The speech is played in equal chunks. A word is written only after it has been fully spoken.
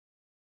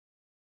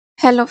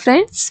Hello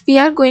friends, we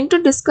are going to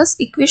discuss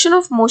equation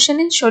of motion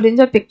in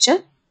Schrodinger picture.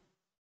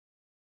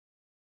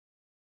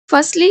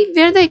 Firstly,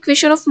 where the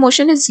equation of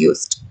motion is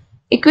used.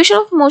 Equation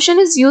of motion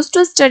is used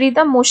to study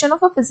the motion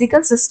of a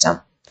physical system.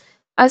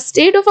 A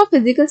state of a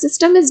physical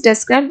system is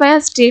described by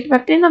a state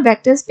vector in a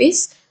vector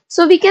space.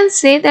 So we can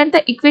say that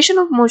the equation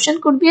of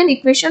motion could be an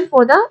equation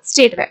for the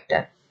state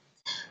vector.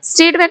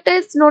 State vector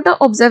is not an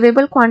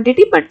observable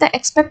quantity, but the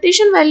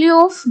expectation value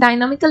of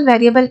dynamical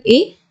variable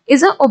A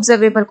is an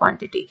observable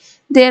quantity.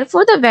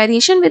 Therefore, the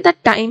variation with the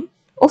time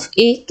of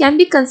A can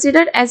be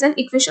considered as an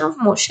equation of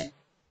motion.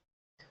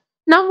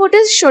 Now, what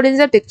is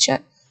Schrodinger picture?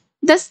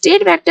 The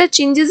state vector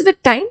changes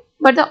with time,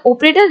 but the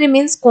operator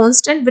remains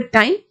constant with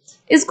time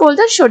is called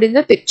the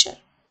Schrodinger picture.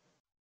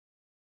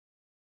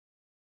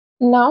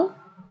 Now,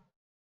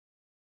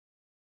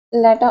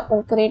 let a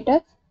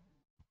operator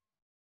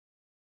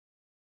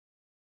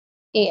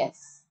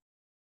AS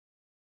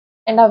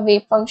and a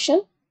wave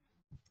function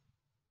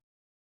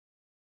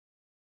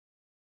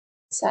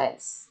psi.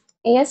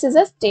 AS is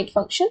a state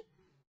function.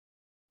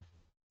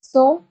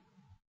 So,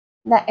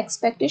 the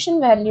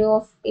expectation value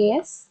of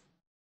AS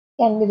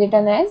can be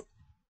written as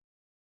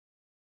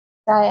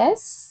psi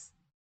s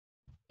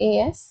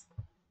AS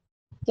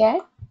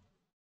get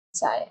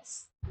psi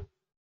s.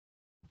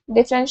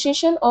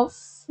 Differentiation of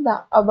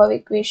the above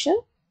equation.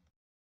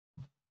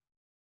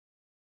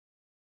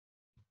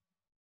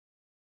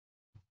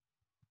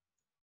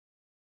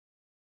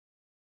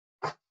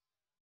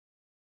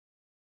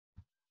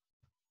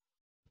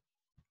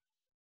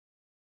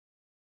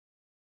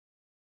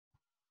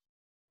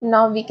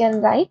 Now we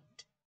can write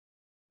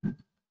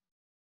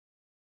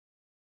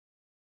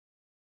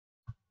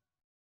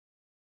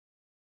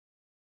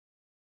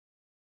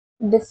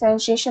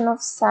differentiation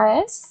of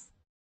psi s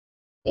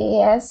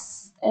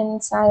AS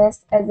and psi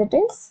s as it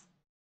is,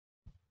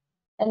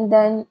 and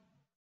then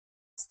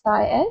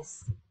psi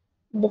s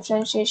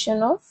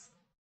differentiation of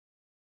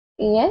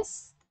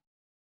AS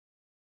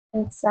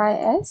and psi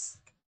s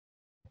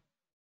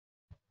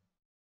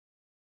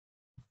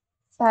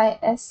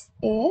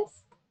AS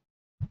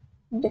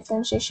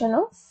differentiation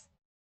of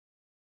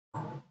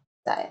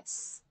psi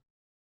s.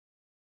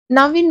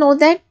 Now we know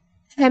that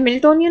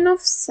Hamiltonian of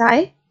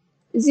psi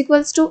is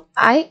equals to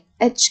I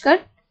h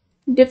cut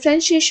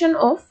differentiation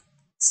of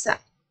psi.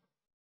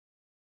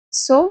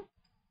 So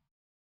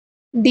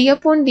d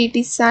upon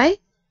dt psi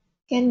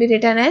can be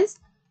written as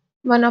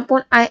 1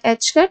 upon I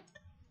h cut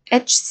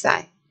h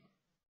psi.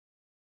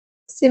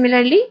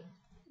 Similarly,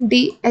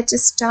 dh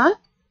star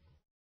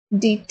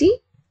dt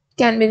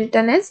can be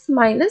written as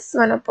minus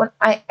 1 upon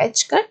I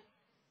h cut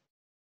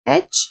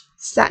h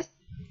psi.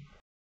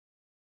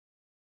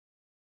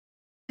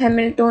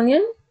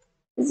 Hamiltonian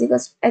is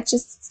equals to h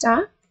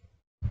star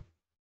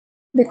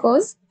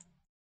because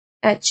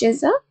h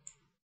is a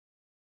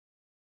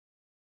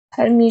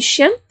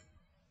Hermitian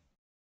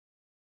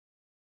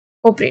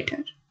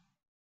operator.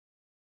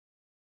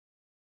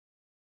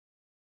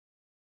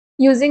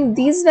 Using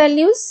these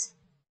values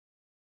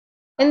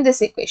in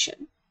this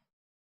equation,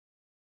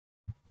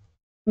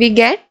 we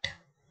get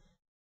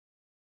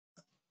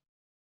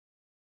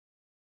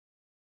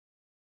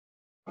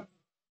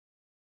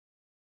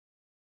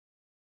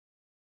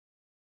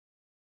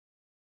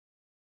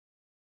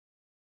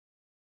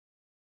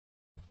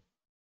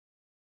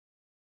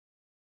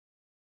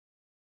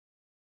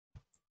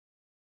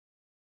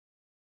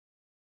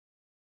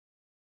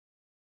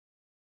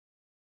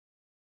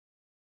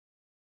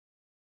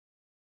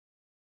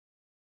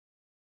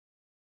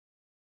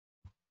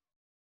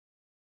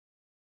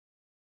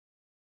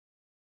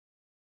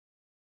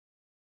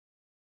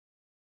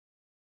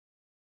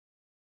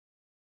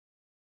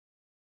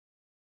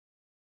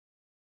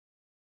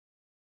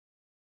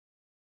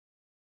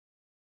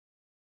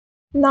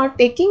now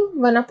taking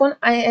 1 upon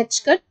I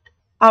h cut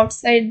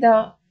outside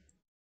the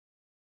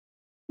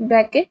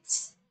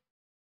brackets,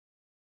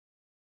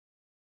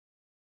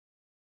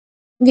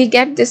 we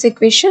get this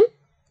equation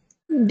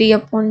d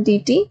upon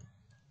dt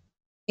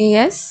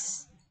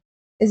as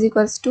is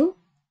equals to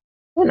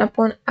 1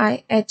 upon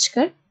I h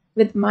cut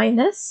with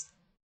minus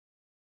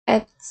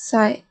h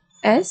psi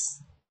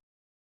s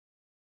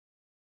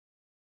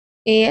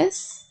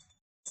as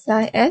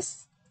psi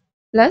s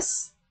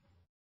plus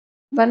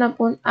 1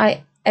 upon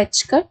I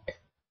h cut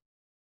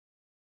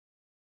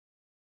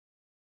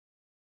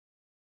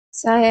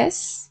psi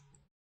s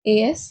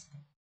as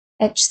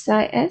h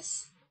psi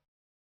s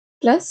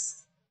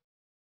plus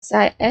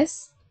psi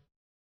s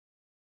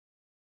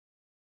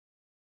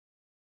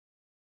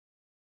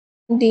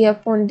d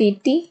upon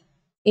dt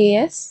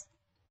as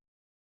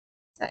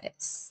psi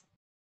s.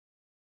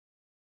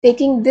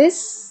 Taking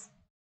this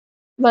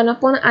 1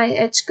 upon I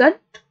h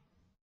cut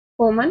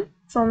common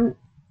from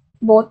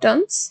both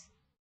terms,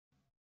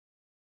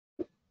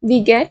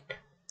 we get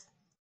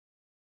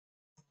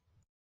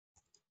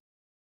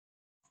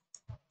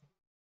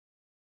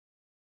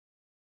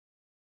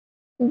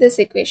this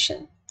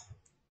equation.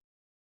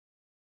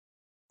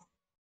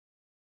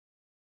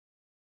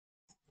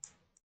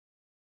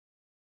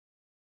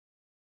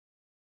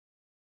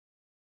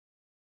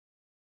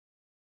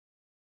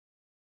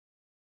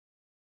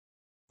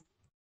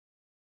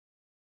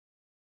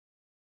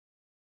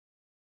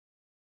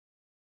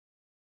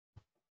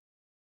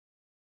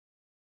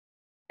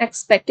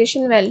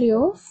 expectation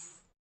value of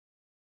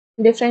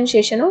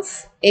differentiation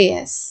of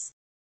AS.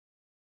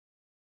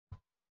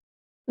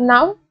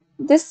 Now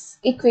this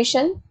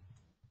equation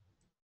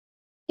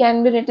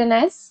can be written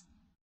as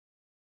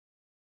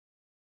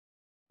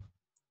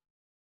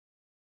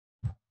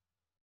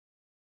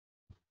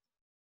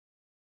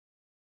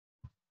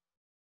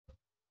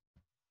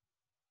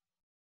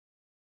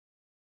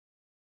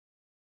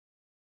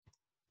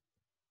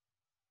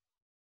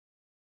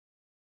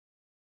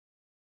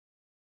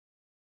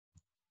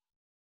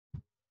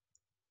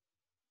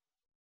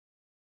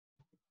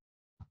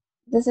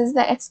this is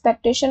the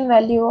expectation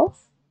value of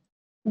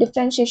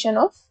differentiation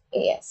of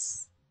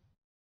AS.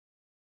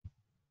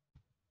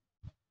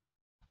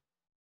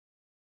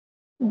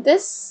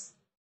 This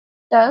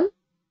term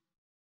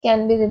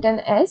can be written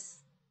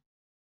as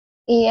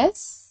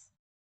AS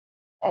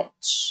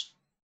H.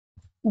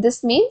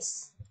 This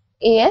means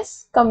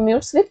AS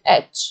commutes with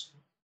H.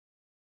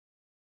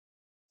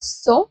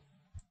 So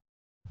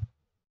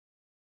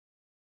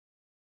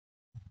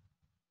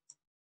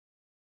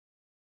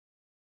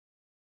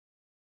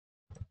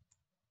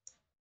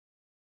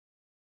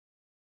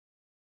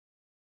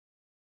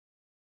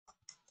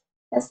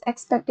as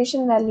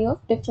expectation value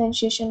of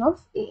differentiation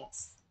of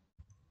AS.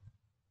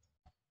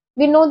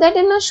 We know that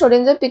in a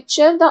Schrodinger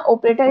picture, the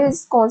operator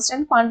is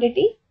constant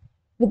quantity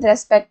with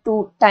respect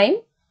to time.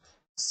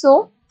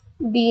 So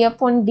d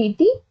upon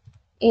dt,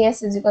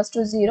 AS is equals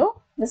to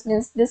 0. This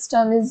means this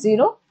term is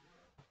 0.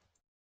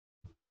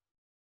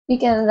 We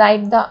can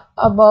write the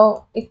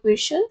above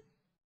equation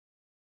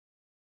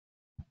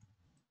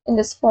in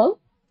this form.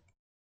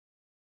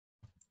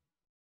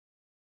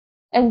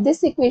 And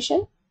this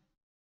equation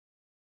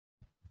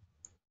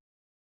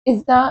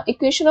is the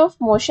equation of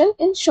motion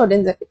in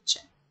Schrodinger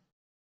picture.